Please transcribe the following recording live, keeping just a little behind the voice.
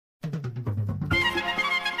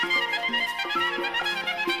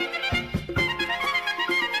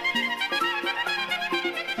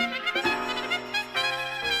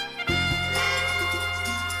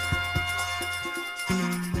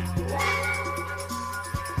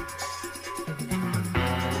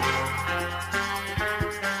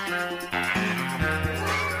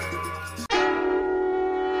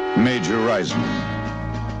Major Reisman,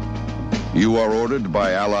 you are ordered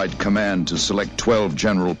by Allied Command to select 12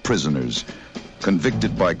 general prisoners,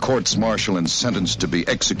 convicted by courts-martial and sentenced to be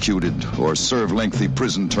executed or serve lengthy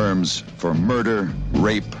prison terms for murder,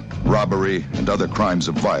 rape, robbery, and other crimes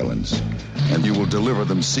of violence. And you will deliver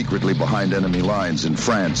them secretly behind enemy lines in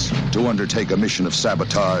France to undertake a mission of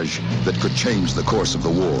sabotage that could change the course of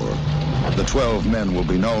the war. The 12 men will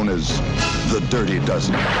be known as the Dirty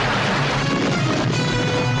Dozen.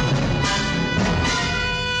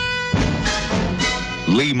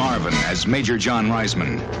 Lee Marvin as Major John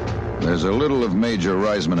Reisman. There's a little of Major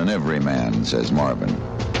Reisman in every man, says Marvin.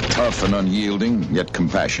 Tough and unyielding, yet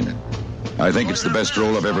compassionate. I think it's the best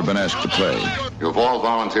role I've ever been asked to play. You've all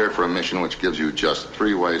volunteered for a mission which gives you just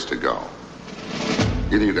 3 ways to go.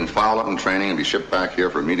 Either you can foul up in training and be shipped back here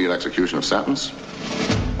for immediate execution of sentence,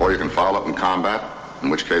 or you can foul up in combat, in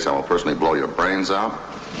which case I will personally blow your brains out,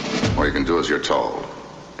 or you can do as you're told,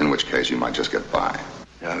 in which case you might just get by.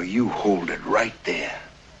 Now you hold it right there.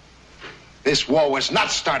 This war was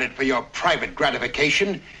not started for your private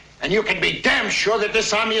gratification, and you can be damn sure that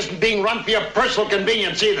this army isn't being run for your personal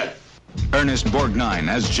convenience either. Ernest Borgnine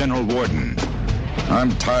as General Warden.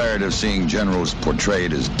 I'm tired of seeing generals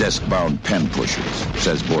portrayed as desk-bound pen pushers,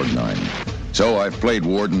 says Borgnine. So I've played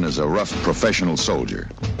Warden as a rough professional soldier.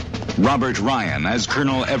 Robert Ryan as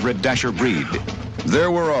Colonel Everett Dasher Breed.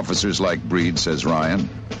 There were officers like Breed, says Ryan,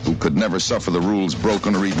 who could never suffer the rules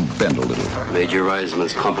broken or even bend a little. Major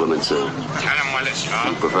Reisman's compliments, sir.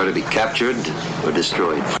 You prefer to be captured or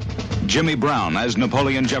destroyed? Jimmy Brown as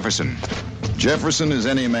Napoleon Jefferson. Jefferson is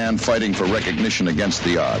any man fighting for recognition against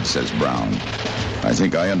the odds, says Brown. I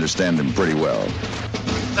think I understand him pretty well.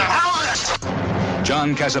 The hell is this?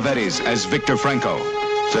 John Cassavetes as Victor Franco.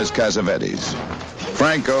 Says Cassavetes.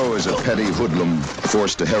 Franco is a petty hoodlum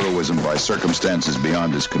forced to heroism by circumstances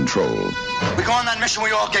beyond his control. We go on that mission, we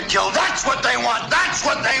all get killed. That's what they want. That's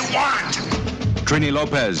what they want. Trini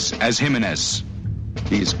Lopez as Jimenez.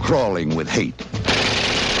 He's crawling with hate.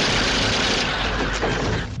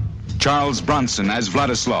 Charles Bronson as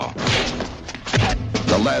Vladislaw.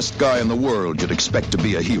 The last guy in the world you'd expect to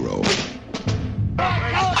be a hero.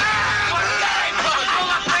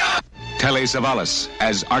 Telly Savalas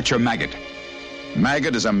as Archer Maggot.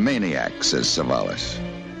 Maggot is a maniac, says Savalas.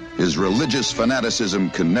 His religious fanaticism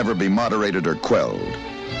can never be moderated or quelled.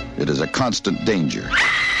 It is a constant danger.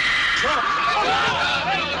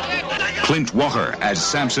 Clint Walker as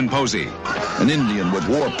Samson Posey. An Indian with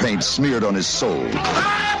war paint smeared on his soul.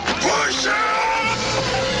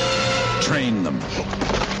 Train them.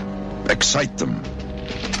 Excite them.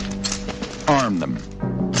 Arm them.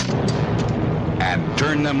 And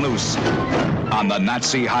turn them loose on the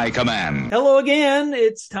Nazi High Command. Hello again.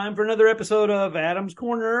 It's time for another episode of Adam's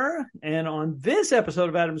Corner. And on this episode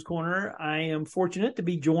of Adam's Corner, I am fortunate to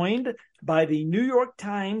be joined by the New York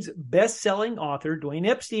Times best-selling author, Dwayne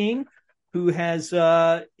Epstein, who has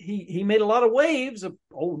he made a lot of waves,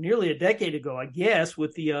 nearly a decade ago, I guess,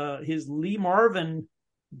 with his Lee Marvin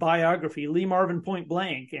biography, Lee Marvin Point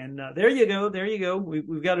Blank. And there you go.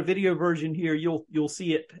 We've got a video version here. You'll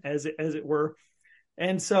see it as it were.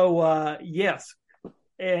 And so, yes.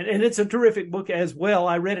 And it's a terrific book as well.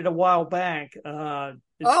 I read it a while back.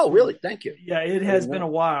 Oh, really? Thank you. Yeah, it has been a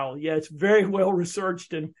while. Yeah, it's very well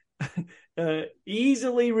researched and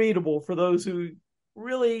easily readable for those who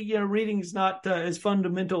really, reading is not as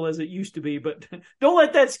fundamental as it used to be. But don't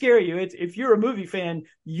let that scare you. If you're a movie fan,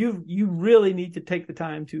 you really need to take the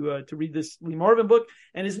time to read this Lee Marvin book.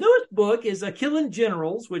 And his newest book is Killin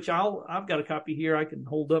Generals, which I've got a copy here I can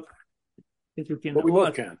hold up. If you can, we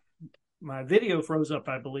both can. My video froze up,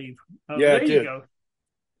 I believe. Yeah, there you go.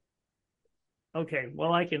 Okay,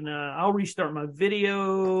 well, I can. I'll restart my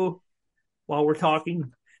video while we're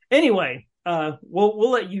talking. Anyway,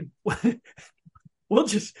 we'll let you. we'll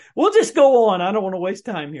just go on. I don't want to waste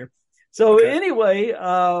time here. So Anyway,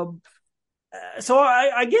 so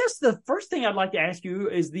I guess the first thing I'd like to ask you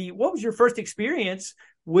is what was your first experience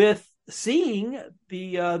with seeing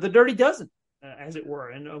the Dirty Dozen? As it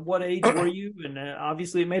were, and what age were you? And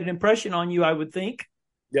obviously, it made an impression on you, I would think.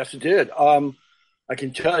 Yes, it did. I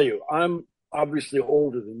can tell you, I'm obviously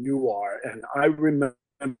older than you are, and I remember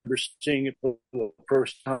seeing it for the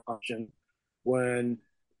first time when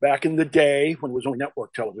back in the day when it was on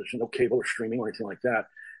network television, no cable or streaming or anything like that,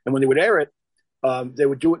 and when they would air it, they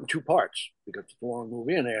would do it in 2 parts because it's a long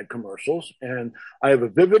movie and they had commercials. And I have a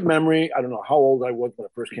vivid memory. I don't know how old I was when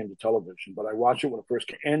it first came to television, but I watched it when it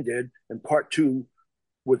first ended, and part 2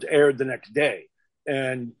 was aired the next day.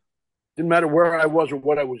 And didn't matter where I was or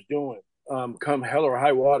what I was doing, come hell or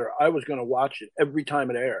high water, I was going to watch it every time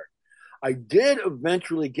it aired. I did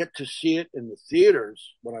eventually get to see it in the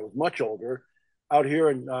theaters when I was much older. Out here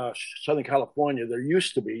in Southern California, there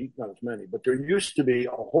used to be, not as many, but there used to be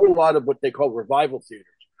a whole lot of what they call revival theaters.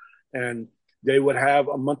 And they would have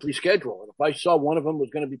a monthly schedule. And if I saw one of them was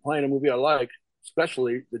going to be playing a movie I liked,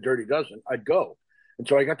 especially The Dirty Dozen, I'd go. And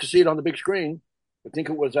so I got to see it on the big screen. I think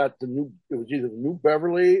it was it was either the New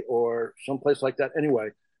Beverly or someplace like that. Anyway,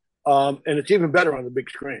 and it's even better on the big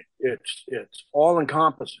screen. It's all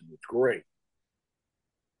encompassing. It's great.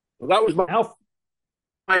 Well, that was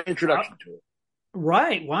my introduction to it.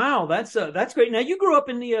 Right. Wow. That's great. Now, you grew up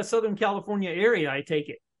in the Southern California area, I take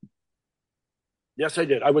it. Yes, I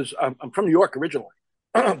did. I'm from New York originally,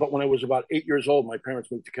 but when I was about 8 years old, my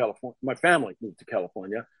parents moved to California. My family moved to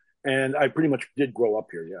California, and I pretty much did grow up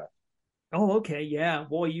here. Yeah. Oh, okay. Yeah.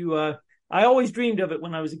 Boy, I always dreamed of it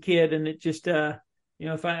when I was a kid, and it just,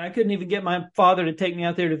 if I couldn't even get my father to take me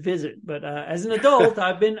out there to visit, but as an adult,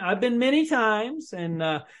 I've been many times, and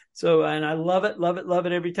I love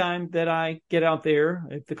it every time that I get out there.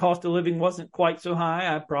 If the cost of living wasn't quite so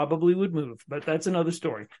high, I probably would move, but that's another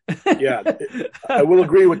story. Yeah, I will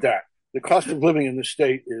agree with that. The cost of living in the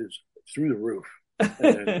state is through the roof.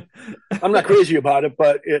 And I'm not crazy about it,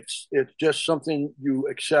 but it's just something you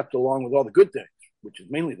accept along with all the good things, which is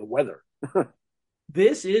mainly the weather.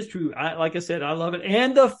 This is true. Like I said, I love it.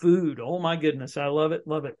 And the food. Oh my goodness. I love it.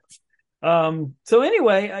 Love it. So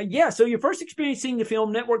anyway, so your first experience seeing the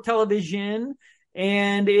film, network television,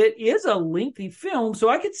 and it is a lengthy film. So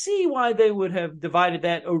I could see why they would have divided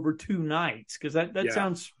that over 2 nights. Cause that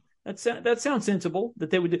sounds sensible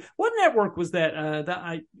that they would do. What network was that?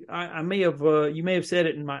 I may have, you may have said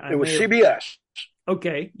it in my, it was CBS.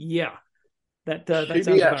 Okay. Yeah. That sounds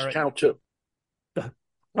CBS about right. Channel 2.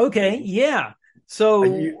 Okay. Yeah. So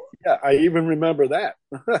I even remember that.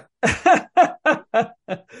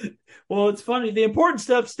 Well, it's funny. The important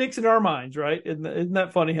stuff sticks in our minds, right? Isn't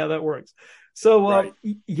that funny how that works? So, right.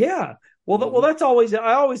 Yeah. Well, that's always,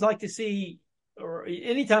 I always like to see, or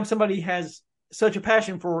anytime somebody has such a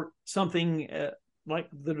passion for something like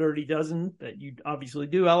The Dirty Dozen that you obviously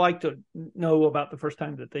do, I like to know about the first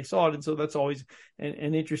time that they saw it. And so that's always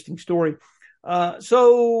an interesting story.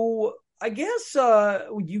 So I guess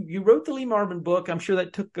you wrote the Lee Marvin book. I'm sure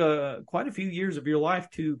that took quite a few years of your life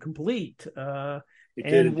to complete. It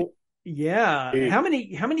did. Yeah. How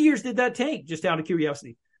many years did that take, just out of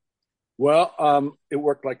curiosity? Well, it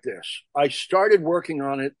worked like this. I started working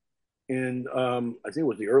on it in, I think it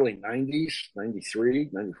was the early 90s, 93,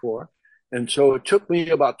 94. And so it took me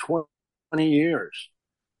about 20 years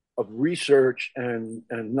of research and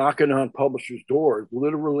knocking on publishers' doors,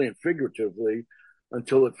 literally and figuratively,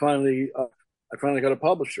 until I finally got a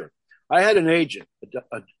publisher. I had an agent,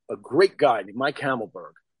 a great guy named Mike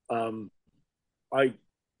Hamelberg.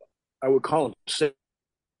 I would call him Saint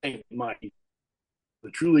Mike, the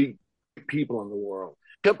truly people in the world.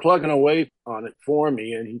 He kept plugging away on it for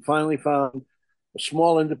me, and he finally found a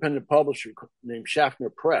small independent publisher named Schaffner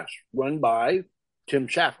Press, run by Tim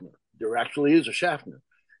Schaffner. There actually is a Schaffner.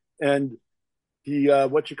 And he,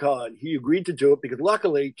 he agreed to do it because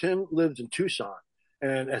luckily Tim lives in Tucson.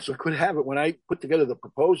 And as I could have it, when I put together the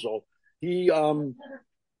proposal, he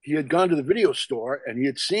had gone to the video store and he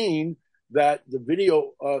had seen that the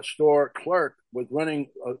video store clerk was running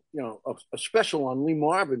a special on Lee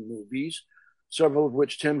Marvin movies, several of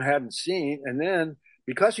which Tim hadn't seen. And then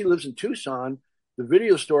because he lives in Tucson, the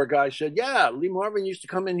video store guy said, yeah, Lee Marvin used to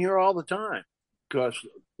come in here all the time because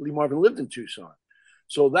Lee Marvin lived in Tucson.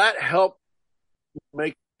 So that helped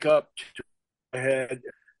make up to ahead.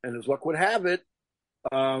 And as luck would have it,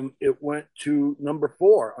 it went to number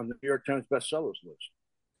 4 on the New York Times bestsellers list,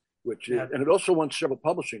 and it also won several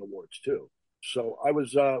publishing awards too. So I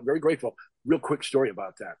was very grateful. Real quick story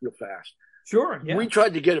about that, real fast. Sure. Yeah. We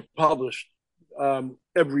tried to get it published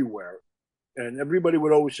everywhere, and everybody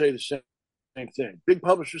would always say the same thing. Big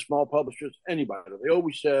publishers, small publishers, anybody. They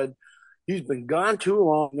always said, he's been gone too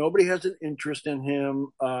long. Nobody has an interest in him.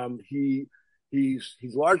 He's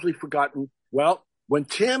largely forgotten. Well, when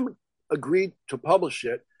Tim agreed to publish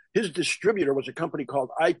it, his distributor was a company called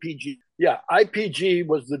IPG. Yeah, IPG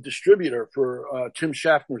was the distributor for Tim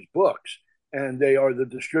Schaffner's books, and they are the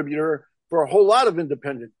distributor for a whole lot of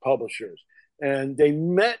independent publishers. And they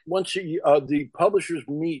met once a year. The publishers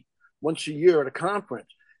meet once a year at a conference.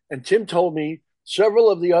 And Tim told me several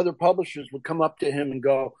of the other publishers would come up to him and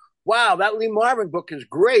go, wow, that Lee Marvin book is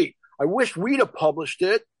great. I wish we'd have published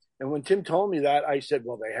it. And when Tim told me that, I said,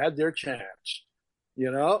 well, they had their chance,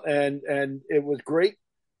 and it was great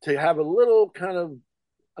to have a little kind of,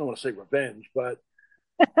 I don't want to say revenge, but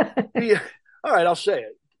all right, I'll say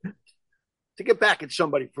it, to get back at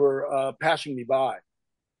somebody for passing me by.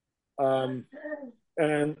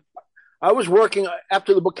 And I was working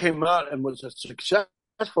after the book came out and was as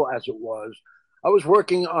successful as it was. I was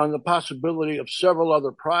working on the possibility of several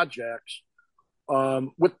other projects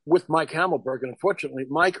with Mike Hamelberg. And unfortunately,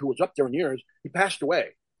 Mike, who was up there in years, he passed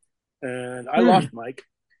away. And I lost Mike.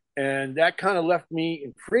 And that kind of left me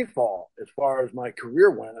in free fall as far as my career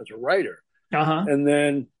went as a writer. Uh-huh. And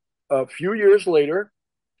then a few years later,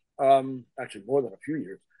 actually more than a few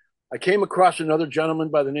years, I came across another gentleman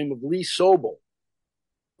by the name of Lee Sobel,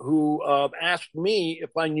 who asked me if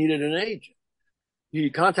I needed an agent. He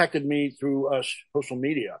contacted me through social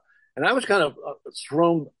media. And I was kind of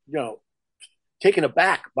thrown, taken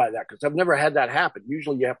aback by that because I've never had that happen.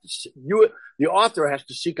 Usually the author has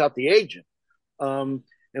to seek out the agent.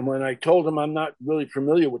 And when I told him I'm not really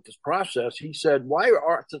familiar with this process, he said, why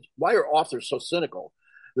are authors so cynical?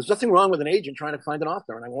 There's nothing wrong with an agent trying to find an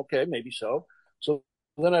author. And I went, okay, maybe so. So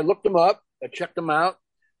then I looked him up. I checked him out.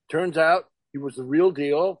 Turns out he was the real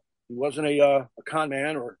deal. He wasn't a con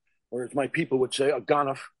man or as my people would say, a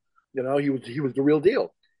gonuff. He was the real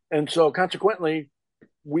deal. And so consequently,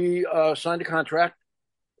 we signed a contract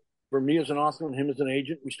for me as an author and him as an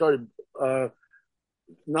agent. We started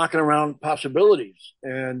knocking around possibilities.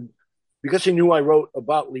 And because he knew I wrote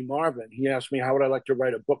about Lee Marvin, he asked me, how would I like to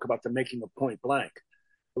write a book about the making of Point Blank?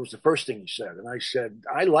 It was the first thing he said. And I said,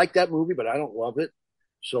 I like that movie, but I don't love it.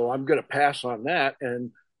 So I'm going to pass on that.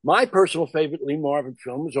 And my personal favorite Lee Marvin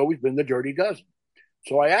film has always been The Dirty Dozen.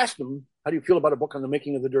 So I asked him, how do you feel about a book on the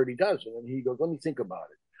making of The Dirty Dozen? And he goes, let me think about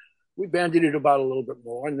it. We bandied it about a little bit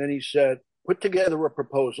more. And then he said, put together a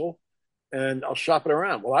proposal and I'll shop it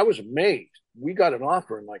around. Well, I was amazed. We got an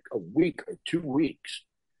offer in like a week or 2 weeks.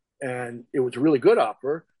 And it was a really good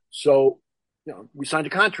offer. So, we signed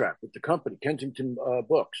a contract with the company, Kensington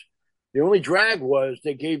Books. The only drag was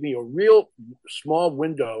they gave me a real small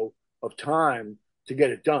window of time to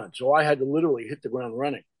get it done. So I had to literally hit the ground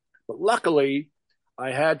running. But luckily,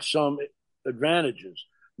 I had some advantages.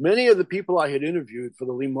 Many of the people I had interviewed for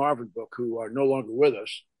the Lee Marvin book who are no longer with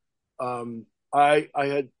us, I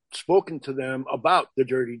had spoken to them about The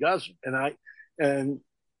Dirty Dozen. And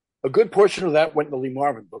a good portion of that went in the Lee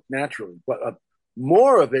Marvin book, naturally, but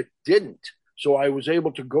more of it didn't. So I was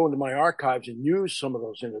able to go into my archives and use some of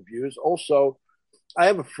those interviews. Also, I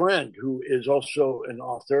have a friend who is also an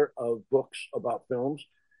author of books about films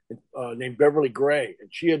named Beverly Gray. And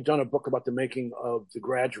she had done a book about the making of The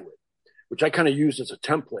Graduate, which I kind of used as a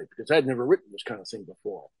template because I had never written this kind of thing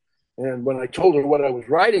before. And when I told her what I was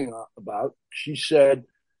writing about, she said,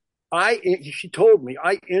 she told me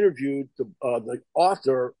I interviewed the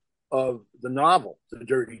author of the novel, The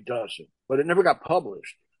Dirty Dozen, but it never got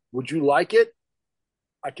published. Would you like it?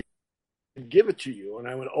 I can give it to you. And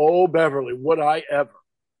I went, oh, Beverly, would I ever?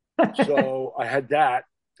 So I had that.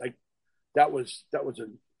 That was a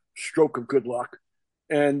stroke of good luck.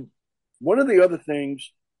 And one of the other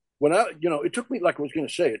things, it took me, like I was going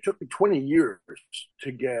to say, it took me 20 years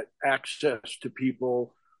to get access to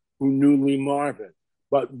people who knew Lee Marvin.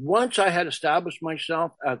 But once I had established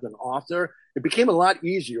myself as an author, it became a lot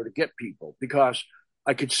easier to get people because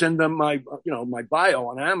I could send them my bio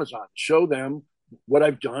on Amazon, show them what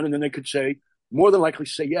I've done, and then they could more than likely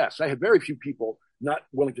say yes. I had very few people not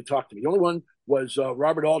willing to talk to me. The only one was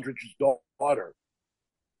Robert Aldrich's daughter,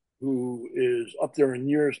 who is up there in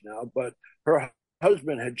years now, but her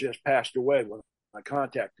husband had just passed away when I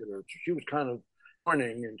contacted her. So she was kind of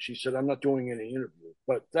mourning, and she said, I'm not doing any interviews.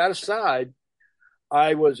 But that aside,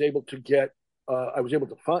 I was able to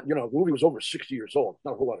find, the movie was over 60 years old.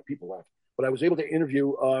 Not a whole lot of people left. But I was able to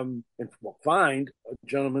interview and find a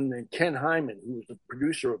gentleman named Ken Hyman, who was the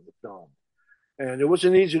producer of the film. And it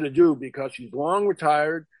wasn't easy to do because he's long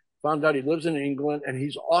retired, found out he lives in England, and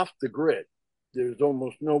he's off the grid. There's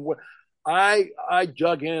almost no way. I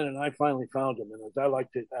dug in and I finally found him. And as I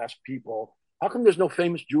like to ask people, how come there's no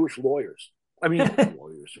famous Jewish lawyers? I mean,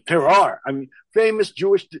 lawyers. There are. I mean, famous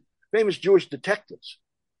Jewish detectives,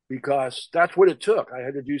 because that's what it took. I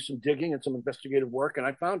had to do some digging and some investigative work, and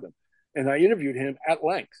I found him. And I interviewed him at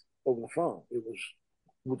length over the phone. It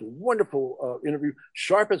was a wonderful interview,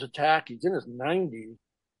 sharp as a tack. He's in his 90s,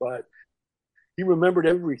 but he remembered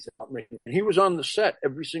everything. And he was on the set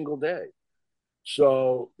every single day.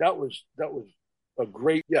 So that was a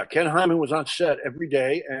great, Ken Hyman was on set every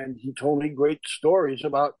day, and he told me great stories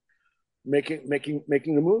about making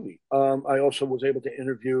the movie. I also was able to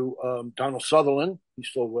interview Donald Sutherland. He's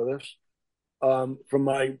still with us. From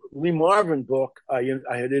my Lee Marvin book, I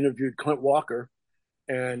had interviewed Clint Walker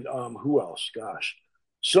and who else? Gosh,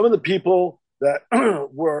 some of the people that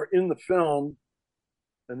were in the film,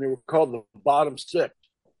 and they were called the Bottom Six.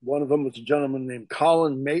 One of them was a gentleman named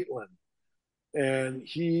Colin Maitland, and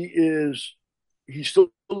he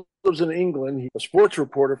still lives in England. He's a sports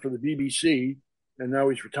reporter for the BBC, and now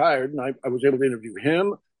he's retired. And I was able to interview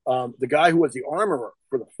him, the guy who was the armorer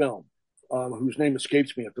for the film, whose name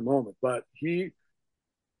escapes me at the moment, but he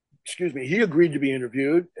agreed to be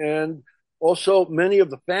interviewed, and also many of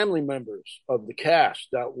the family members of the cast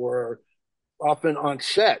that were often on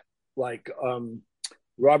set, like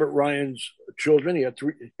Robert Ryan's children. He has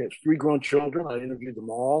three grown children. I interviewed them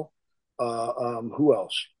all. Who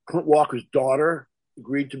else? Clint Walker's daughter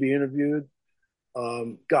agreed to be interviewed.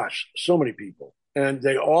 Gosh, so many people. And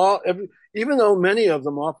they all, even though many of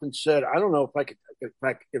them often said, I don't know if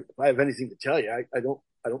I have anything to tell you. I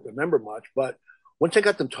don't remember much, but once I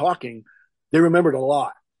got them talking, they remembered a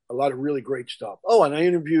lot of really great stuff. Oh, and I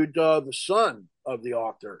interviewed the son of the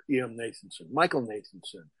author, E.M. Nathanson, Michael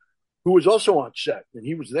Nathanson, who was also on set, and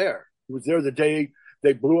he was there. He was there the day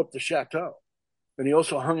they blew up the chateau. And he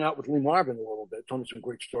also hung out with Lee Marvin a little bit, told me some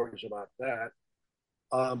great stories about that.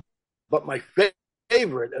 But my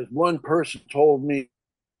favorite, as one person told me,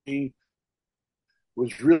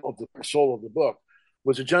 was really the soul of the book,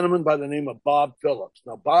 was a gentleman by the name of Bob Phillips.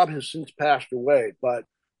 Now, Bob has since passed away, but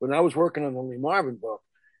when I was working on the Lee Marvin book,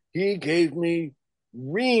 he gave me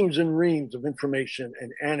reams and reams of information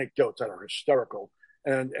and anecdotes that are hysterical,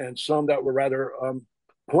 and some that were rather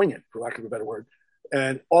poignant, for lack of a better word.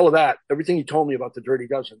 And all of that, everything he told me about the Dirty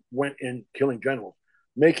Dozen went in Killing Generals,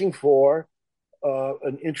 making for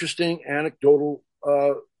an interesting anecdote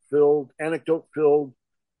filled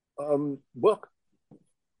book.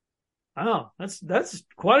 Wow, that's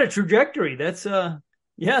quite a trajectory. That's yeah.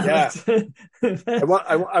 That's,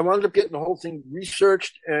 I wound up getting the whole thing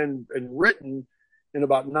researched and written in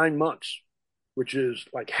about 9 months, which is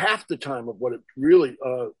like half the time of what it really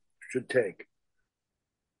should take.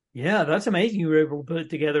 Yeah, that's amazing. You were able to put it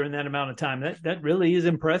together in that amount of time. That really is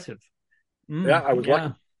impressive. Yeah, I was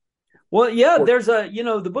lucky. Well, yeah, there's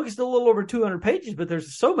the book is still a little over 200 pages, but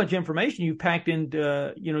there's so much information you packed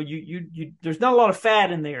into, there's not a lot of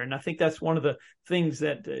fat in there. And I think that's one of the things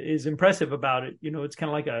that is impressive about it. It's kind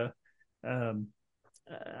of like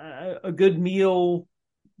a good meal,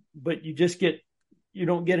 but you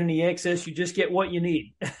don't get any excess. You just get what you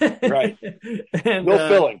need. Right. And, no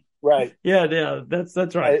filling. Right. Yeah.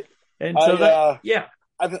 That's right.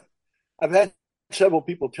 I've had several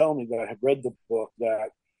people tell me that have read the book that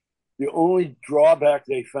the only drawback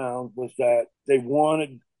they found was that they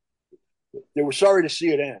were sorry to see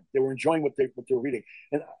it end. They were enjoying what they were reading.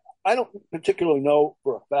 And I don't particularly know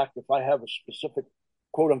for a fact if I have a specific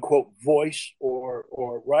quote unquote voice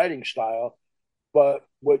or writing style, but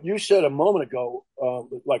what you said a moment ago,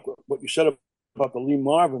 like what you said about the Lee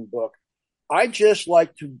Marvin book, I just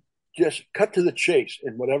like to just cut to the chase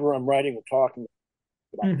in whatever I'm writing or talking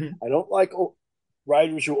about. Mm-hmm. I don't like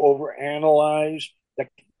writers who overanalyze, that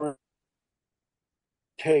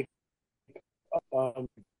take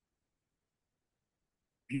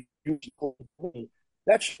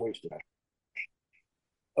that's wasted.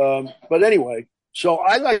 But anyway, so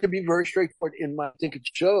I like to be very straightforward I think it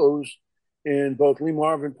shows in both Lee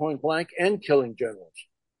Marvin Point Blank and Killing Generals.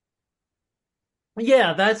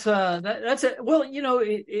 Yeah, that's it. Well,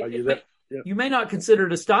 you may not consider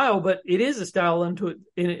it a style, but it is a style in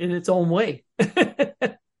its own way.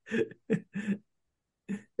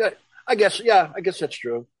 Yeah, I guess that's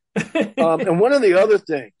true. And one of the other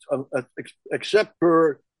things, except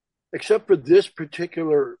for this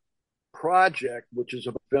particular project, which is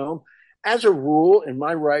a film, as a rule in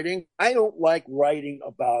my writing, I don't like writing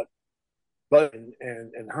about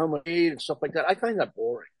and how much and stuff like that. I find that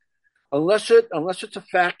boring. Unless it's a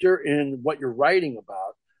factor in what you're writing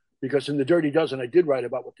about, because in The Dirty Dozen, I did write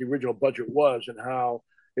about what the original budget was and how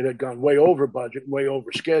it had gone way over budget, way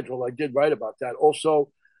over schedule. I did write about that. Also,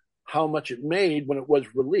 how much it made when it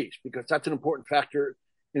was released, because that's an important factor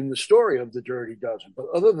in the story of The Dirty Dozen. But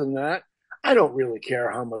other than that, I don't really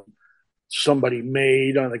care how much somebody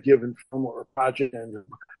made on a given film or project,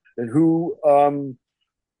 and who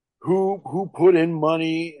put in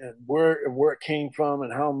money and where it came from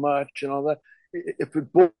and how much and all that. If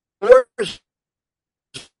it bore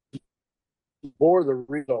the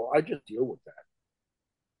reader, I just deal with that.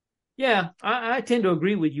 Yeah, I tend to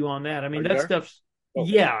agree with you on that. I mean, that stuff's. Okay.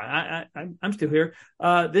 Yeah, I'm still here.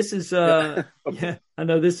 This is okay. Yeah, I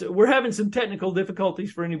know this. We're having some technical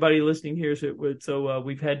difficulties for anybody listening here, so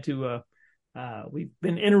we've had to we've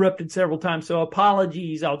been interrupted several times. So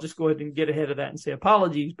apologies. I'll just go ahead and get ahead of that and say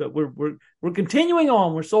apologies. But we're continuing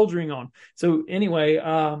on. We're soldiering on. So anyway,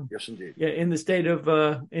 yes, indeed. Yeah, in the state of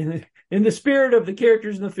in the spirit of the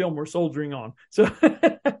characters in the film, we're soldiering on. So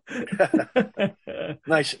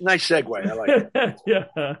nice segue. I like it.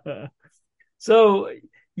 Yeah. So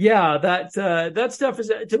yeah, that stuff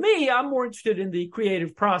is, to me, I'm more interested in the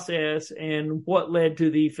creative process and what led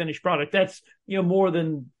to the finished product. That's, more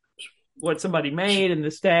than what somebody made and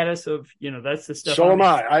the status of, that's the stuff. So am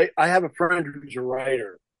I. I have a friend who's a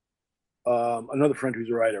writer, another friend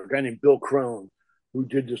who's a writer, a guy named Bill Crone, who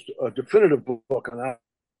did this definitive book on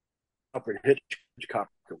Alfred Hitchcock.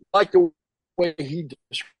 I like the way he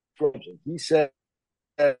describes it. He said,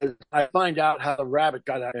 I find out how the rabbit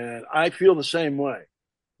got out, and I feel the same way.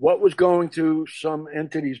 What was going through some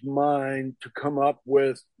entity's mind to come up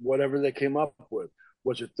with whatever they came up with?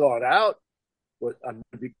 Was it thought out? I'm going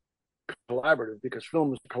to be collaborative, because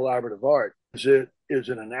film is collaborative art. Is it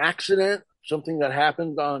an accident? Something that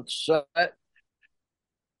happened on set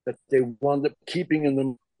that they wound up keeping in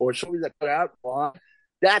them, or something that got out?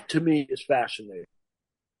 That to me is fascinating,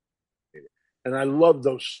 and I love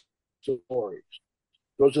those stories.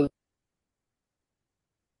 Those are.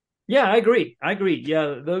 Yeah, I agree.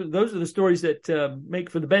 Yeah, those are the stories that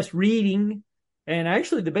make for the best reading, and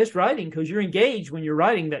actually the best writing, because you're engaged when you're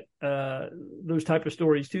writing that those type of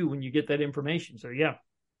stories too, when you get that information. So yeah,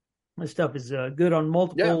 this stuff is good on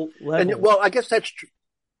multiple levels. And, well, I guess that's true.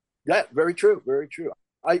 Yeah, very true, very true.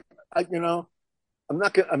 I'm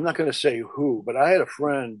not going to say who, but I had a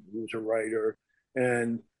friend who was a writer,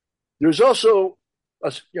 and there's also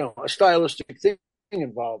a stylistic thing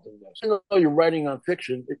involved in this. Even though you're writing on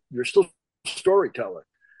fiction, you're still a storyteller.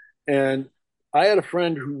 And I had a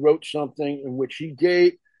friend who wrote something in which he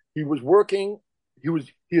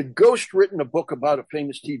had ghost written a book about a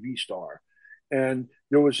famous TV star, and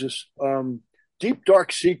there was this deep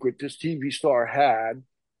dark secret this TV star had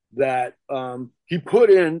that he put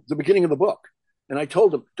in the beginning of the book. And I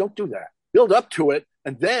told him, don't do that. Build up to it,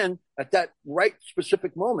 and then at that right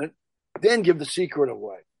specific moment, then give the secret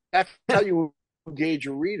away. That's how you engage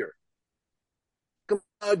a reader.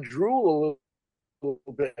 Drool a little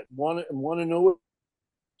bit, want to know it,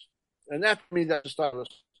 and that for me, that's a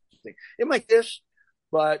stylistic thing. It might this,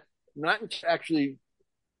 but not actually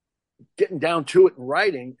getting down to it and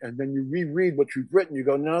writing, and then you reread what you've written. You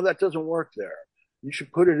go, no, that doesn't work there. You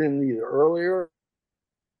should put it in either earlier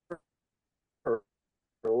or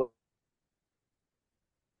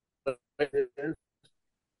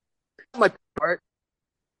my part.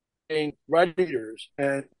 Writers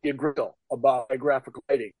and a grill about biographical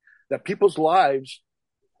writing, that people's lives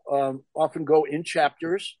often go in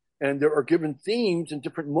chapters, and there are given themes and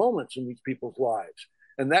different moments in these people's lives,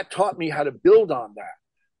 and that taught me how to build on that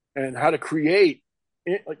and how to create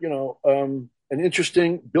an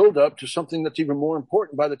interesting build up to something that's even more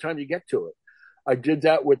important by the time you get to it. I did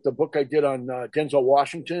that with the book I did on Denzel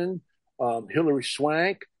Washington, Hillary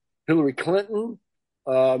Swank, Hillary Clinton,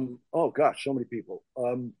 so many people,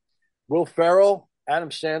 Will Ferrell, Adam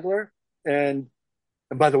Sandler, and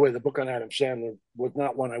by the way, the book on Adam Sandler was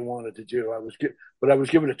not one I wanted to do. But I was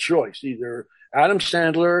given a choice: either Adam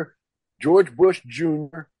Sandler, George Bush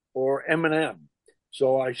Jr., or Eminem.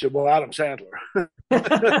 So I said, well, Adam Sandler.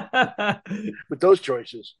 With those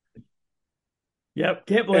choices. Yep,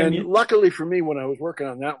 can't blame you. Luckily for me, when I was working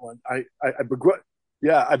on that one, I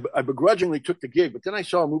begrudgingly took the gig. But then I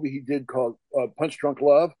saw a movie he did called Punch Drunk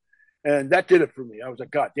Love, and that did it for me. I was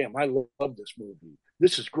like, God damn, I love this movie.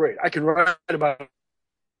 This is great. I can write about it.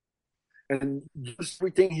 And just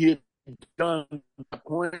everything he had done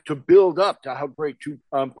to build up to how great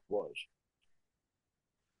Tupac was.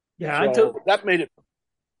 Yeah, so that made it.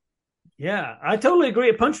 Yeah, I totally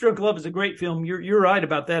agree. Punch Drunk Love is a great film. You're right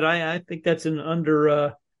about that. I think that's an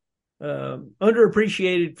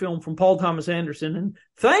underappreciated film from Paul Thomas Anderson, and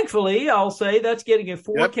thankfully, I'll say that's getting a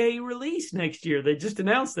 4K release next year. They just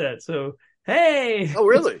announced that. So hey, oh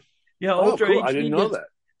really? Yeah, Ultra cool. HD. I didn't know that.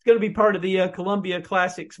 It's going to be part of the Columbia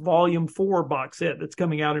Classics Volume 4 box set that's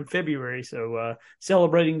coming out in February. So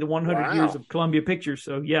celebrating the 100 years of Columbia Pictures.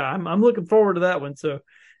 So yeah, I'm looking forward to that one. So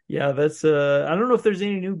yeah, that's I don't know if there's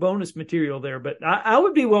any new bonus material there, but I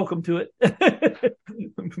would be welcome to it.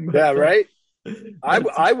 Yeah, right.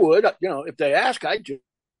 I would, if they ask, I'd do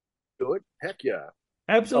it. Heck yeah.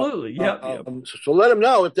 Absolutely. So let them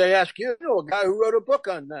know if they ask you, a guy who wrote a book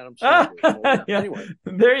on that. I'm sorry. Anyway,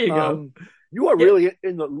 there you go. You are really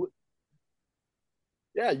in the.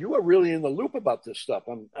 Yeah, you are really in the loop about this stuff.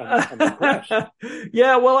 I'm impressed.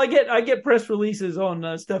 Yeah, well, I get press releases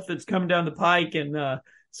on stuff that's coming down the pike, and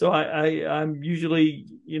so I'm usually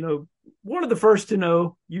one of the first to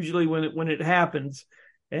know usually when it happens,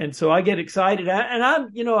 and so I get excited. I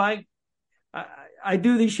I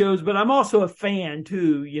do these shows, but I'm also a fan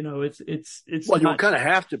too. You know, it's well, you kind of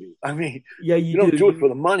have to be. I mean, yeah, you don't do it for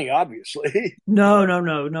the money, obviously. No,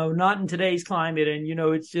 not in today's climate. And you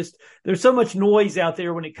know, it's just there's so much noise out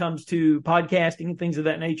there when it comes to podcasting and things of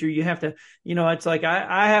that nature. You have to, you know, it's like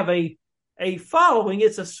I have a following.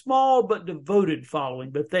 It's a small but devoted following,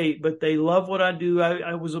 but they love what I do.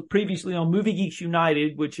 I was previously on Movie Geeks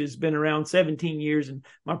United, which has been around 17 years, and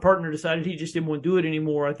my partner decided he just didn't want to do it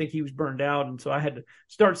anymore. I think he was burned out, and so I had to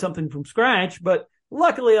start something from scratch. But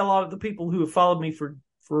luckily, a lot of the people who have followed me for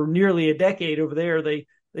nearly a decade over there, they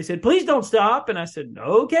said, please don't stop. And I said,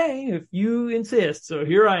 okay, if you insist. So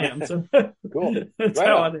here I am. So cool. That's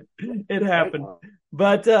how it happened. Right.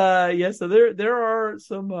 But yeah, so there are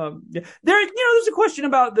some there's a question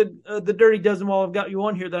about the Dirty Dozen while I've got you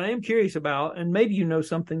on here that I am curious about, and maybe you know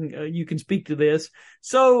something you can speak to this.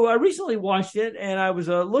 So I recently watched it, and I was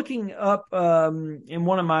looking up in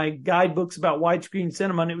one of my guidebooks about widescreen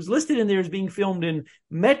cinema, and it was listed in there as being filmed in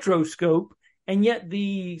Metroscope. And yet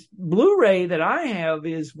the Blu-ray that I have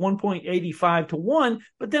is 1.85 to 1.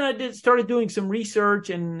 But then I started doing some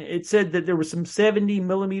research, and it said that there were some 70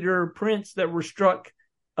 millimeter prints that were struck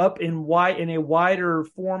up in a wider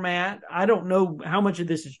format. I don't know how much of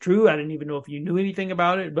this is true. I didn't even know if you knew anything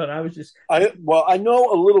about it, but I was just... I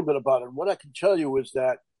know a little bit about it. What I can tell you is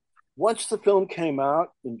that once the film came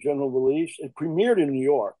out in general release, it premiered in New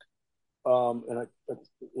York in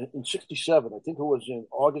 67. I think it was in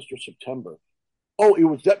August or September. Oh, it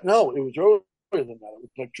was earlier than that. It was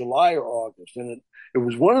like July or August. And it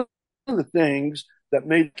was one of the things that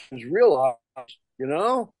made us realize, you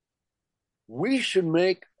know, we should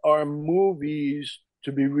make our movies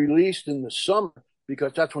to be released in the summer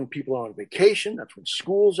because that's when people are on vacation. That's when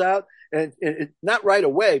school's out. And it, not right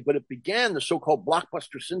away, but it began the so-called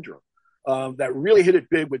blockbuster syndrome that really hit it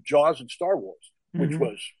big with Jaws and Star Wars, which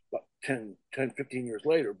was about 10, 15 years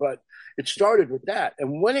later. But it started with that.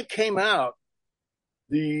 And when it came out,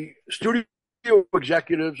 the studio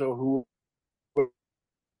executives or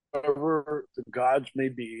whoever the gods may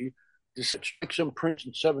be decided to take some prints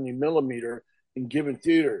in 70 millimeter in given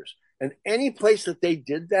theaters. And any place that they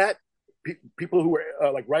did that, people who were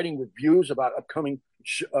like writing reviews about upcoming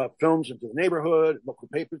films into the neighborhood, local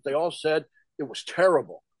papers, they all said it was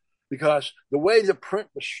terrible because the way the print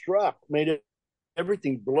was struck made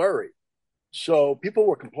everything blurry. So people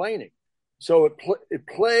were complaining. So it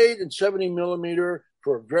played in 70 millimeter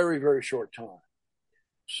for a very, very short time.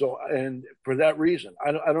 So, and for that reason,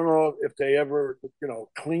 I don't know if they ever, you know,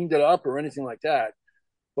 cleaned it up or anything like that.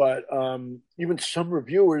 But even some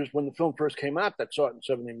reviewers, when the film first came out that saw it in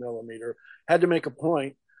 70 millimeter, had to make a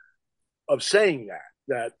point of saying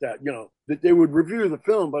that you know, that they would review the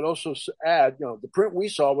film, but also add, you know, the print we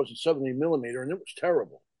saw was in 70 millimeter and it was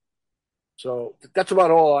terrible. So that's about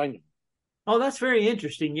all I know. Oh, that's very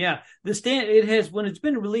interesting. Yeah. It has, when it's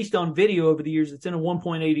been released on video over the years, it's in a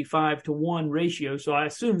 1.85 to 1 ratio. So I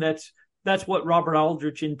assume that's what Robert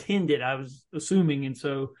Aldrich intended, I was assuming. And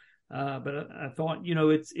so, but I thought, you know,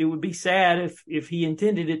 it would be sad if he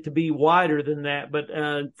intended it to be wider than that. But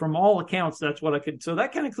from all accounts, that's what I could. So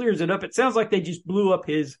that kind of clears it up. It sounds like they just blew up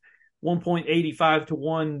his 1.85 to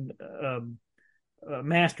 1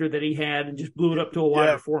 master that he had and just blew it up to a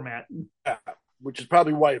wider format. Yeah, which is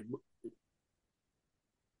probably why.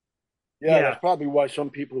 That's probably why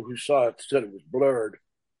some people who saw it said it was blurred.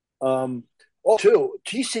 Also,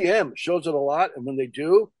 TCM shows it a lot, and when they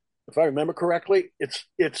do, if I remember correctly, it's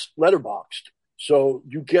letterboxed. So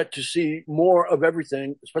you get to see more of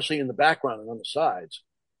everything, especially in the background and on the sides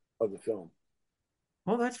of the film.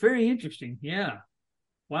 Well, that's very interesting. Yeah.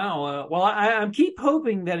 Wow. Well, I keep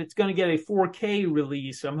hoping that it's going to get a 4K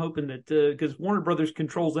release. I'm hoping that because Warner Brothers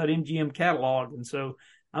controls that MGM catalog, and so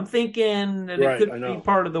I'm thinking that it could be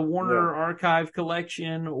part of the Warner Archive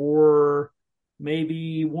collection, or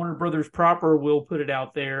maybe Warner Brothers proper will put it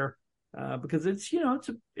out there because it's, you know,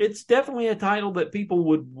 it's definitely a title that people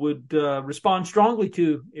would respond strongly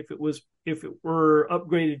to if it were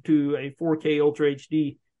upgraded to a 4K Ultra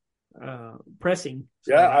HD pressing.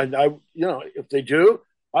 So, I you know, if they do,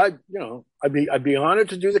 I'd be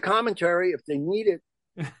honored to do the commentary if they need it.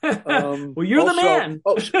 Well, you're also, the man.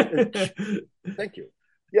 Thank you.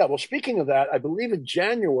 Yeah, well, speaking of that, I believe in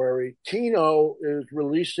January, Kino is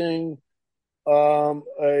releasing I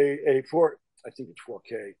think it's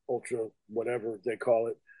 4K Ultra, whatever they call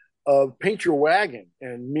it, of Paint Your Wagon.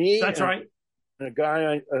 And me, that's right, and a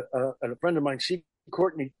guy, and a friend of mine,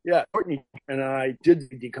 Courtney, and I did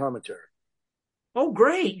the commentary. Oh,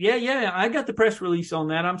 great! Yeah, I got the press release on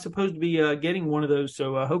that. I'm supposed to be getting one of those,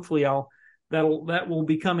 so hopefully that will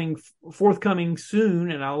be forthcoming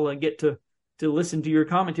soon, and I'll get to listen to your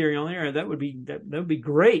commentary on there. That would be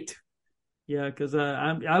great. Yeah, because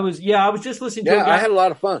I was just listening to. Yeah, I had a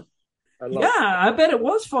lot of fun. I bet it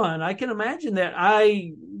was fun. I can imagine that.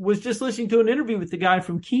 I was just listening to an interview with the guy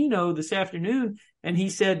from Kino this afternoon, and he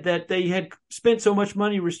said that they had spent so much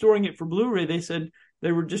money restoring it for Blu-ray. They said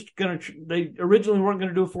they were just they originally weren't going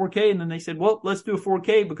to do a 4K, and then they said, well, let's do a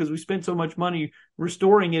 4K because we spent so much money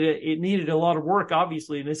restoring it. It needed a lot of work,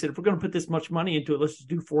 obviously. And they said, if we're going to put this much money into it, let's just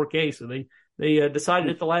do 4K. So they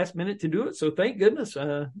decided at the last minute to do it. So thank goodness,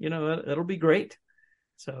 that'll be great.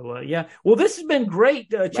 So, well, this has been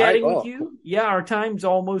great chatting with you. Yeah, our time's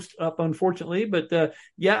almost up, unfortunately. But,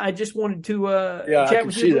 I just wanted to chat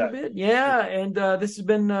with you a little bit. Yeah, and this has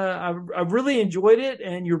been I've really enjoyed it.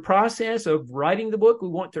 And your process of writing the book, we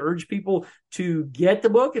want to urge people to get the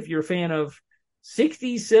book if you're a fan of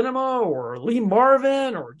 60s cinema or Lee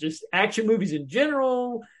Marvin or just action movies in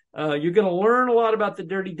general. You're going to learn a lot about the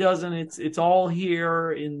Dirty Dozen. It's all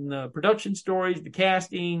here in the production stories, the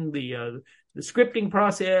casting, the scripting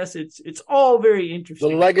process. It's all very interesting.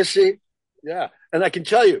 The legacy. Yeah. And I can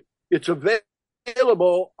tell you, it's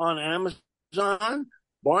available on Amazon,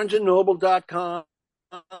 BarnesandNoble.com,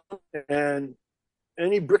 and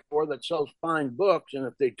any brick store that sells fine books. And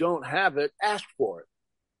if they don't have it, ask for it.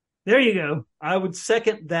 There you go. I would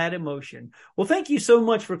second that emotion. Well, thank you so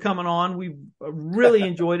much for coming on. We've really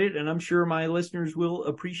enjoyed it, and I'm sure my listeners will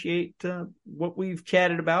appreciate what we've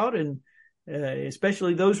chatted about, and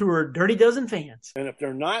especially those who are Dirty Dozen fans. And if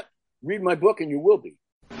they're not, read my book and you will be.